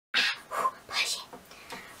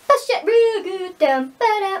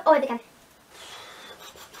Oh, they can.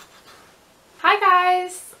 Hi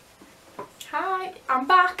guys. Hi, I'm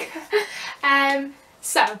back.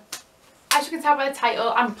 So, as you can tell by the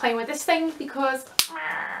title, I'm playing with this thing because...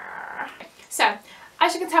 So,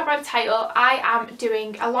 as you can tell by the title, I am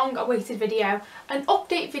doing a long-awaited video, an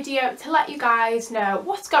update video to let you guys know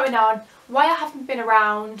what's going on, why I haven't been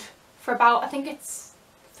around for about, I think it's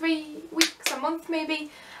 3 weeks, a month maybe,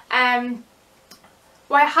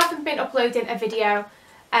 why I haven't been uploading a video,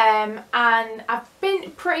 and I've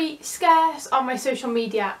been pretty scarce on my social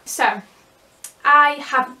media. So I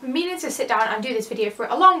have been meaning to sit down and do this video for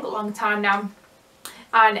a long time now,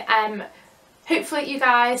 and hopefully you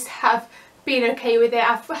guys have been okay with it.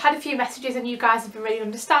 I've had a few messages and you guys have been really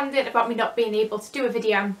understanding about me not being able to do a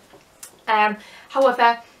video.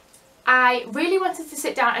 However, I really wanted to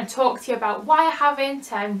sit down and talk to you about why I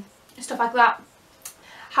haven't and stuff like that.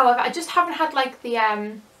 However, I just haven't had like the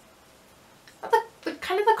kind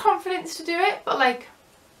of the confidence to do it, but like,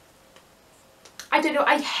 I don't know,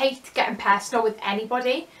 I hate getting personal with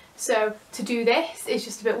anybody, so to do this is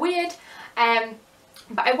just a bit weird.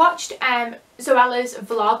 But I watched Zoella's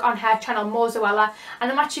vlog on her channel, More Zoella,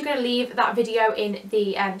 and I'm actually going to leave that video in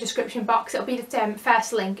the description box. It'll be the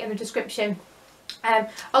first link in the description. A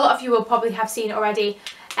lot of you will probably have seen it already.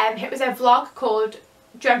 It was a vlog called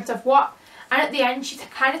Dreamt of What, and at the end she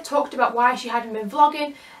kind of talked about why she hadn't been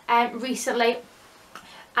vlogging recently,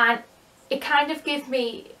 and it kind of gave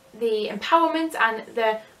me the empowerment and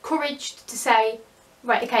the courage to say,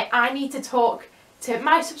 right, okay, I need to talk to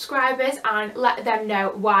my subscribers and let them know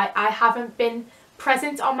why I haven't been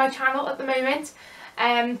present on my channel at the moment.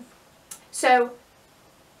 So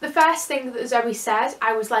the first thing that Zoe said,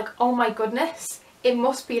 I was like, oh my goodness, it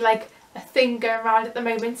must be like a thing going around at the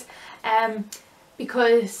moment,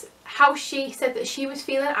 because how she said that she was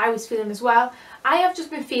feeling, I was feeling as well. I have just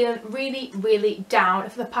been feeling really down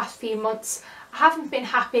for the past few months. I haven't been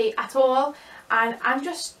happy at all, and I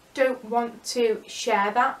just don't want to share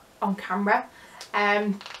that on camera,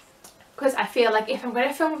 because I feel like if I'm going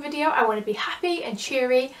to film a video, I want to be happy and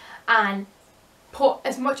cheery and put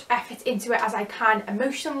as much effort into it as I can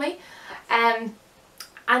emotionally, and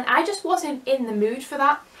I just wasn't in the mood for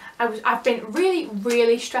that. I've been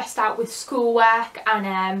really stressed out with schoolwork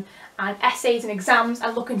and essays and exams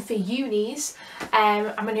and looking for unis.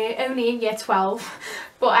 I'm only in year 12,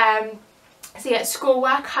 but so yeah,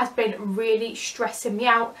 schoolwork has been really stressing me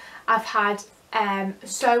out. I've had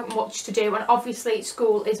so much to do, and obviously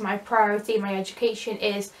school is my priority. My education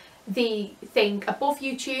is the thing above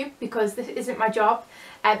YouTube because this isn't my job,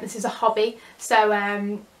 this is a hobby. So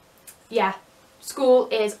yeah, school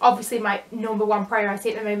is obviously my #1 priority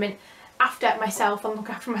at the moment, after myself and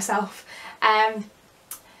looking after myself.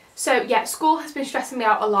 So yeah, school has been stressing me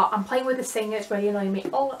out a lot. I'm playing with this thing and it's really annoying me.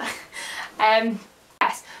 Oh,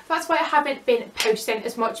 yes, that's why I haven't been posting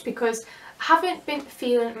as much, because I haven't been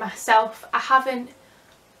feeling myself. I haven't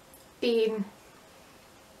been,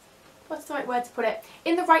 what's the right word to put it,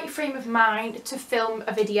 in the right frame of mind to film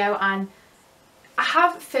a video. And I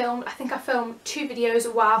have filmed, I think I filmed 2 videos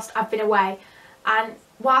whilst I've been away, and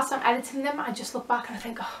whilst I'm editing them I just look back and I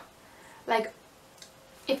think, oh, like,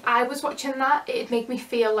 if I was watching that it'd make me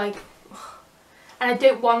feel like, oh, and I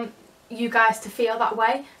don't want you guys to feel that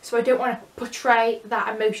way, so I don't want to portray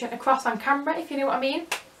that emotion across on camera, if you know what I mean.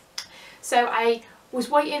 So I was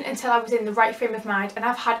waiting until I was in the right frame of mind, and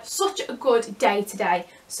I've had such a good day today,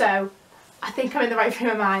 so I think I'm in the right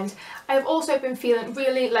frame of mind. I've also been feeling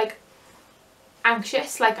really like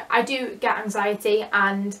anxious. Like, I do get anxiety,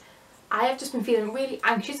 and I have just been feeling really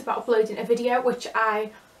anxious about uploading a video, which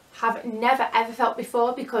I have never ever felt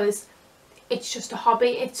before, because it's just a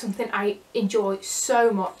hobby, it's something I enjoy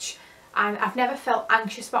so much, and I've never felt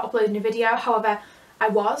anxious about uploading a video. However, I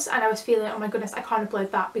was feeling, oh my goodness, I can't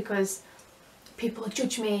upload that because people will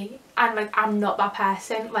judge me, and like, I'm not that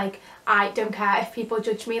person. Like, I don't care if people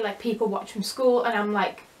judge me. Like, people watch from school and I'm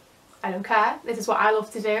like, I don't care, this is what I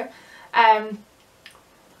love to do.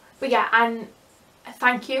 But yeah, and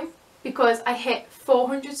thank you, because I hit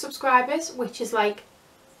 400 subscribers, which is like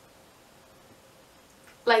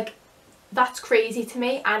that's crazy to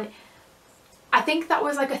me. And I think that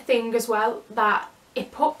was like a thing as well, that it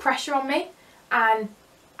put pressure on me. And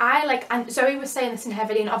and Zoe was saying this in her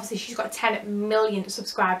video, and obviously she's got 10 million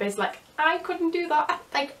subscribers. Like, I couldn't do that.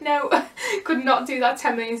 Like, no, could not do that.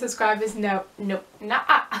 10 million subscribers, no,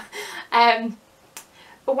 nah.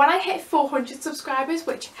 But when I hit 400 subscribers,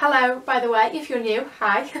 which, hello, by the way, if you're new,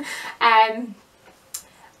 hi,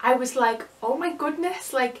 I was like, oh my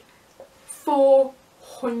goodness, like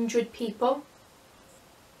 400 people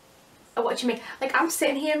are watching me. Like, I'm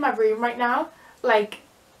sitting here in my room right now, like,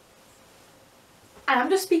 and I'm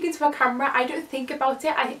just speaking to a camera. I don't think about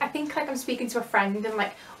it. I think like I'm speaking to a friend and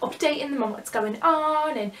like updating them on what's going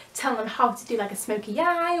on and telling them how to do like a smoky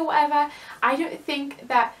eye or whatever. I don't think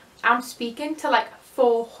that I'm speaking to like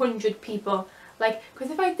 400 people. Like, because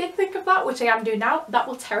if I did think of that, which I am doing now, that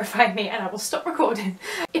will terrify me and I will stop recording.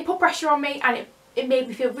 It put pressure on me and it made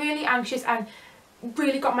me feel really anxious and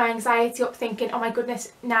really got my anxiety up, thinking, oh my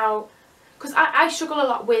goodness, now, because I struggle a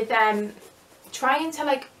lot with trying to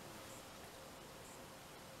like,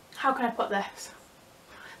 how can I put this?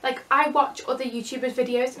 Like, I watch other YouTubers'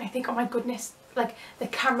 videos and I think, oh my goodness, like the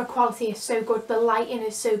camera quality is so good, the lighting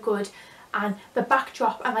is so good, and the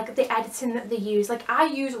backdrop and like the editing that they use. Like, I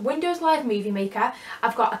use Windows Live Movie Maker,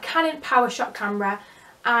 I've got a Canon PowerShot camera,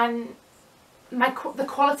 and the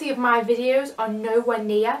quality of my videos are nowhere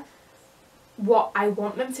near what I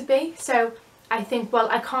want them to be. So I think, well,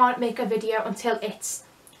 I can't make a video until it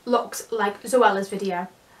looks like Zoella's video.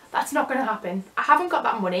 That's not going to happen. I haven't got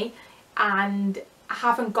that money and I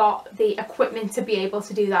haven't got the equipment to be able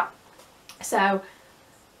to do that. So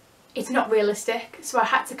it's not realistic. So I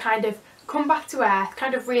had to kind of come back to earth,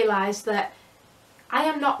 kind of realise that I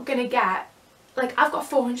am not going to get, like, I've got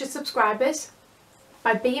 400 subscribers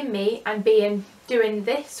by being me and doing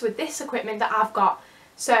this with this equipment that I've got.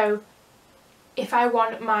 So if I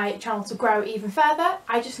want my channel to grow even further,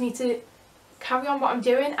 I just need to carry on what I'm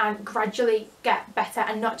doing and gradually get better,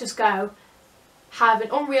 and not just go have an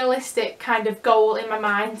unrealistic kind of goal in my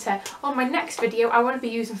mind to, oh, my next video I want to be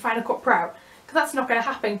using Final Cut Pro. That's not going to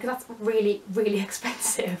happen because that's really, really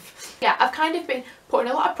expensive. Yeah, I've kind of been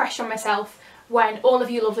putting a lot of pressure on myself when all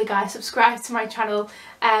of you lovely guys subscribe to my channel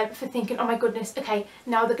for thinking, oh my goodness, okay,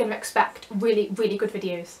 now they're going to expect really, really good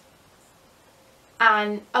videos.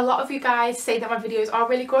 And a lot of you guys say that my videos are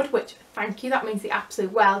really good, which, thank you, that means the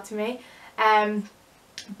absolute world to me.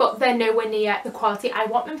 But they're nowhere near the quality I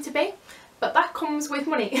want them to be. But that comes with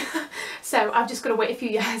money. So I've just got to wait a few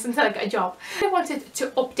years until I get a job. I wanted to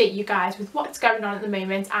update you guys with what's going on at the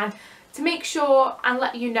moment and to make sure and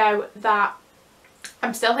let you know that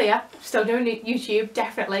I'm still here, still doing YouTube,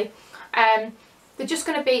 definitely. They're just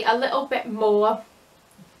going to be a little bit more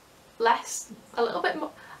less, a little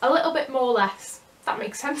bit more less, if that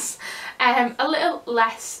makes sense. A little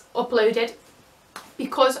less uploaded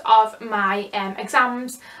because of my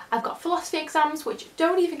exams. I've got philosophy exams, which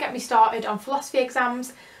don't even get me started on philosophy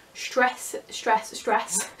exams. Stress.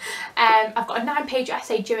 I've got a 9-page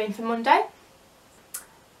essay due in for Monday.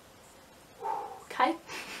 Okay.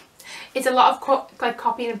 It's a lot of like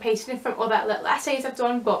copying and pasting from other little essays I've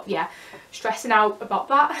done, but yeah, stressing out about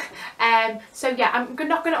that. So yeah, I'm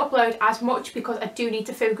not going to upload as much because I do need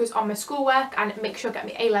to focus on my schoolwork and make sure I get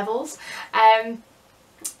my A-levels.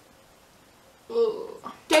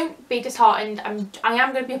 Don't be disheartened. I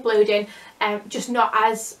am going to be uploading, just not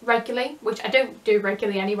as regularly, which I don't do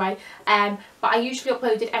regularly anyway. But I usually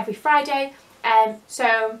upload it every Friday.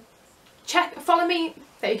 So follow me.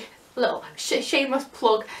 Little shameless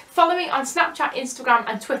plug. Follow me on Snapchat, Instagram,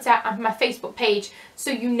 and Twitter, and my Facebook page, so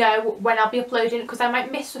you know when I'll be uploading. Because I might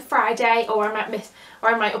miss a Friday, or I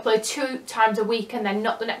might upload 2 times a week and then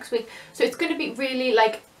not the next week. So it's going to be really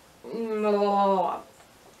like.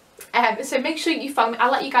 So make sure you follow me.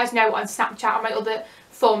 I'll let you guys know on Snapchat and my other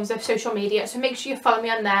forms of social media, so make sure you follow me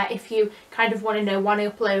on there if you kind of want to know when I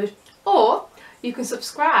upload, or you can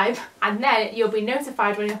subscribe and then you'll be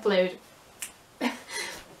notified when I upload.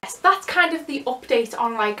 Yes, that's kind of the update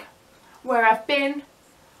on like where I've been,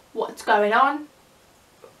 what's going on,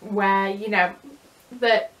 where, you know,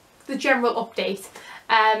 the general update.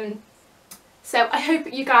 So I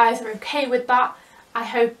hope you guys are okay with that. I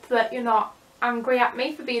hope that you're not angry at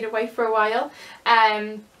me for being away for a while.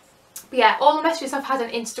 But yeah, all the messages I've had on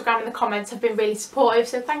Instagram and the comments have been really supportive,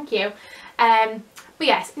 so thank you. But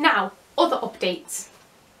yes, now other updates.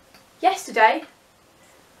 Yesterday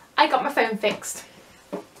I got my phone fixed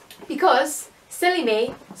because silly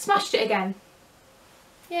me smashed it again.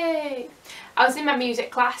 Yay! I was in my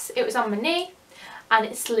music class, it was on my knee and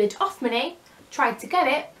it slid off my knee, tried to get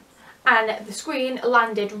it, and the screen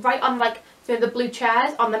landed right on like the blue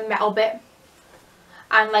chairs on the metal bit.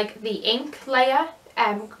 And like the ink layer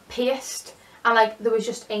pierced, and like there was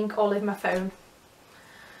just ink all over my phone,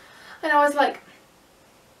 and I was like,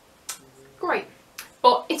 great,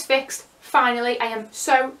 but it's fixed finally. I am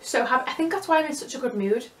so happy. I think that's why I'm in such a good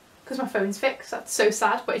mood, because my phone's fixed. That's so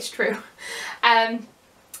sad, but it's true.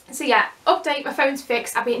 So yeah, update, my phone's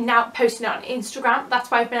fixed. I've been now posting it on Instagram,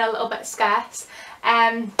 that's why I've been a little bit scarce.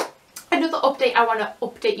 Another update I want to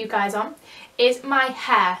update you guys on is my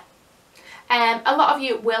hair. A lot of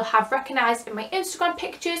you will have recognised in my Instagram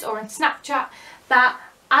pictures or on Snapchat that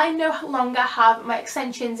I no longer have my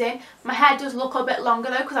extensions in. My hair does look a bit longer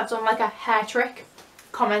though because I've done like a hair trick.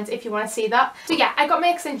 Comment if you want to see that. So yeah, I got my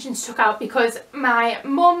extensions took out because my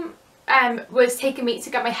mum was taking me to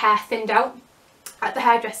get my hair thinned out at the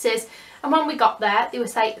hairdressers, and when we got there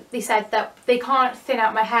they said that they can't thin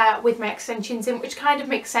out my hair with my extensions in, which kind of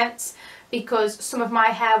makes sense because some of my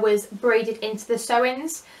hair was braided into the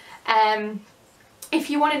sew-ins. If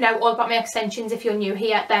you want to know all about my extensions, if you're new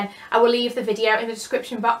here, then I will leave the video in the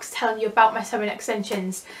description box telling you about my sewing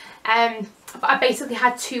extensions. But I basically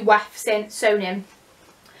had 2 wefts sewn in.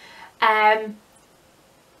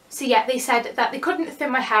 So yeah, they said that they couldn't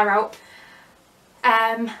thin my hair out,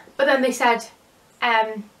 but then they said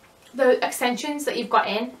the extensions that you've got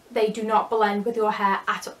in, they do not blend with your hair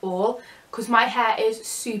at all, because my hair is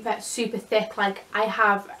super thick. Like, I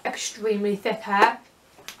have extremely thick hair,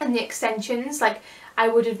 and the extensions, like, I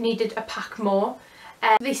would have needed a pack more.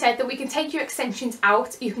 They said that we can take your extensions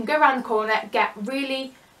out, you can go around the corner, get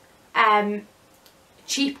really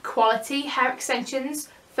cheap quality hair extensions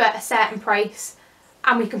for a certain price,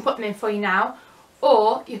 and we can put them in for you now,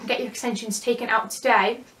 or you can get your extensions taken out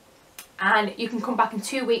today and you can come back in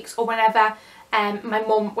 2 weeks or whenever. My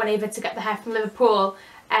mum went over to get the hair from Liverpool,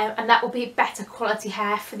 and that will be better quality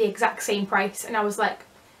hair for the exact same price. And I was like,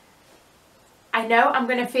 I know I'm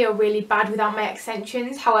going to feel really bad without my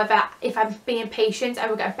extensions, however if I'm being patient I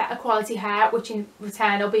will get better quality hair, which in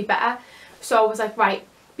return will be better. So I was like, right,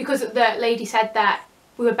 because the lady said that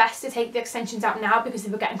we were best to take the extensions out now because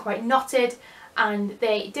they were getting quite knotted and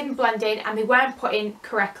they didn't blend in and they weren't put in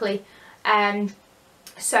correctly.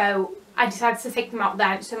 So I decided to take them out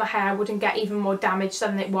then so my hair wouldn't get even more damaged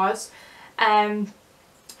than it was.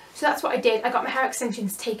 So that's what I did. I got my hair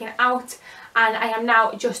extensions taken out and I am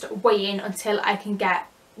now just waiting until I can get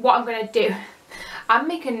what I'm going to do. I'm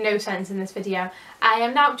making no sense in this video. I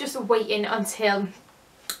am now just waiting until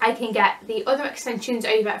I can get the other extensions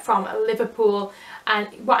over from Liverpool, and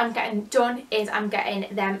what I'm getting done is I'm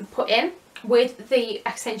getting them put in with the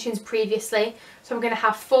extensions previously. So I'm going to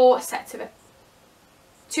have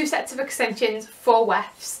 2 sets of extensions, 4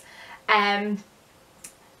 wefts,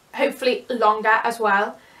 hopefully longer as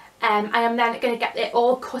well. I am then going to get it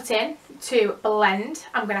all cut in to blend.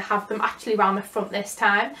 I'm going to have them actually round the front this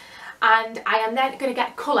time, and I am then going to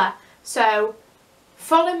get colour. So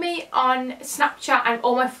follow me on Snapchat and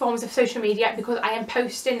all my forms of social media because I am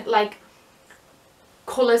posting like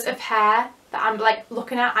colours of hair that I'm like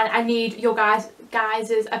looking at, and I need your guys'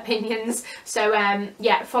 opinions. So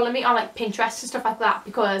yeah, follow me on like Pinterest and stuff like that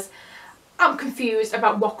because I'm confused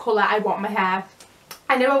about what colour I want my hair.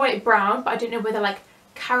 I know I want it brown, but I don't know whether like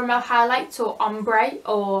caramel highlights or ombre,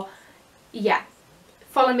 or yeah,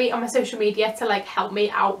 follow me on my social media to like help me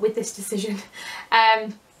out with this decision.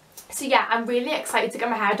 So yeah, I'm really excited to get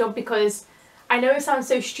my hair done because I know it sounds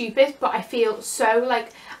so stupid, but I feel so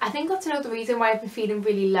like, I think that's another reason why I've been feeling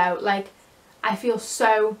really low. Like, I feel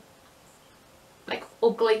so like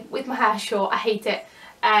ugly with my hair short. I hate it.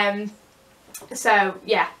 So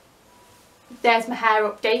yeah, there's my hair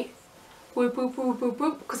update. Whoop whoop whoop whoop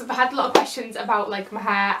whoop, because I've had a lot of questions about like my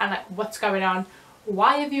hair and like what's going on.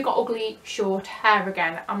 Why have you got ugly short hair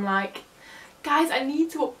again? I'm like, guys, I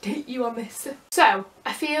need to update you on this. So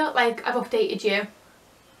I feel like I've updated you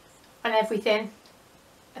on everything,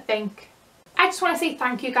 I think. I just want to say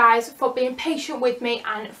thank you guys for being patient with me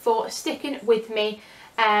and for sticking with me,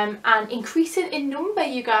 and increasing in number,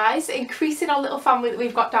 you guys, increasing our little family that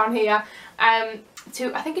we've got down here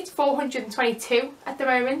to, I think it's 422 at the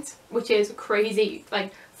moment, which is crazy.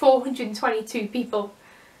 Like 422 people,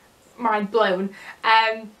 mind blown.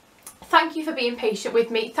 Thank you for being patient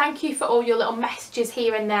with me. Thank you for all your little messages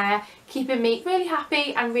here and there, keeping me really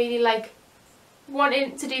happy and really like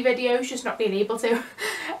wanting to do videos, just not being able to.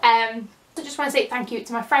 So just want to say thank you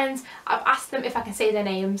to my friends. I've asked them if I can say their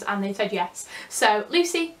names and they said yes. So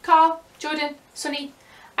Lucy, Carl, Jordan, Sunny,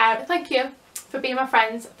 thank you for being my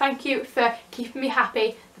friends. Thank you for keeping me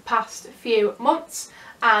happy the past few months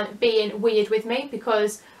and being weird with me,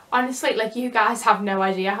 because honestly, like, you guys have no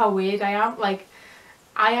idea how weird I am. Like,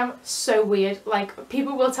 I am so weird. Like,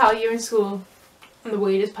 people will tell you in school I'm the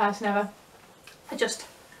weirdest person ever. I just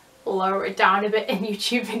lower it down a bit in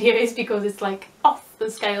YouTube videos because it's like off the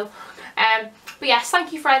scale. But yes,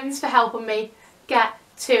 thank you friends for helping me get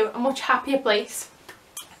to a much happier place.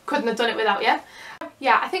 Couldn't have done it without you.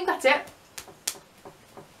 Yeah, I think that's it.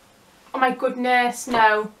 Oh my goodness,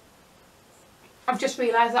 no. I've just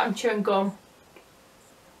realised that I'm chewing gum.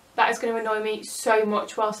 That is going to annoy me so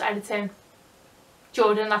much whilst editing.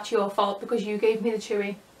 Jordan, that's your fault because you gave me the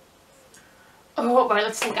chewy. Oh, right,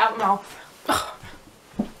 let's take it out my mouth. Oh.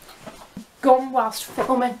 Gum whilst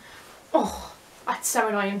filming. Oh. That's so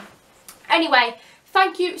annoying. Anyway,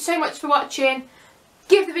 thank you so much for watching.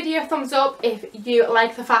 Give the video a thumbs up if you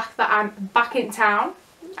like the fact that I'm back in town.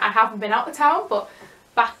 I haven't been out of town, but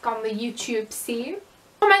back on the YouTube scene.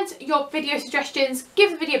 Comment your video suggestions,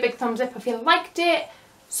 give the video a big thumbs up if you liked it,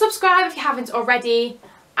 subscribe if you haven't already,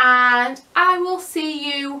 and I will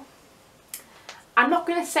see you. I'm not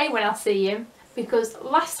going to say when I'll see you, because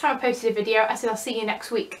last time I posted a video I said I'll see you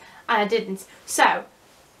next week and I didn't. So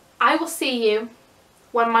I will see you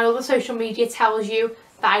when my other social media tells you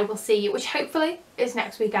that I will see you, which hopefully is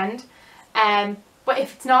next weekend. But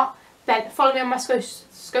if it's not, then follow me on my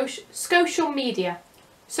social media,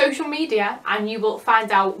 and you will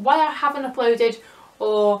find out why I haven't uploaded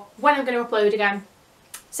or when I'm going to upload again.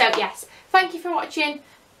 So yes, thank you for watching.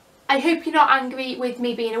 I hope you're not angry with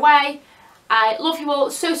me being away. I love you all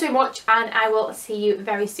so much, and I will see you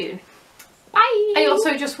very soon. Bye! I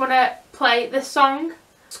also just want to play this song,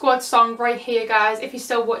 squad song right here, guys. If you're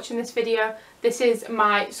still watching this video, this is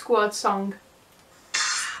my squad song.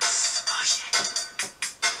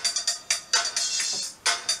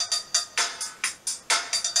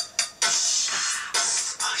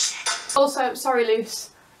 Also, sorry Luce,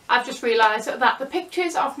 I've just realised that the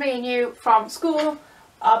pictures of me and you from school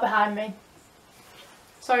are behind me.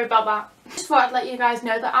 Sorry about that. Just thought I'd let you guys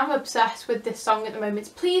know that I'm obsessed with this song at the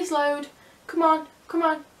moment. Please load. Come on, come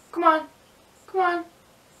on, come on, come on.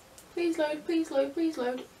 Please load, please load, please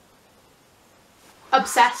load.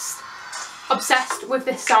 Obsessed. Obsessed with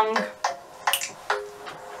this song.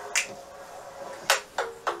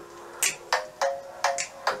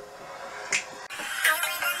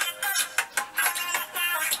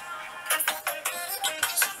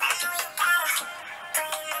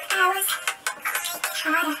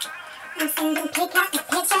 I'm sending pick up the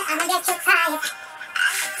picture, I'ma get you tired.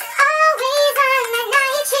 Always on the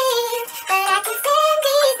night shift, but I can stand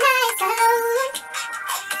these nights alone.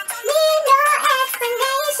 Need no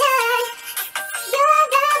explanation, you're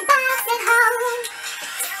the boss at home.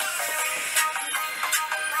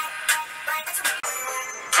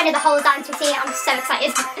 I know the whole dance routine, I'm so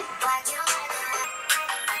excited.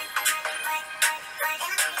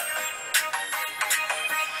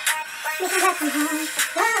 We can work from home.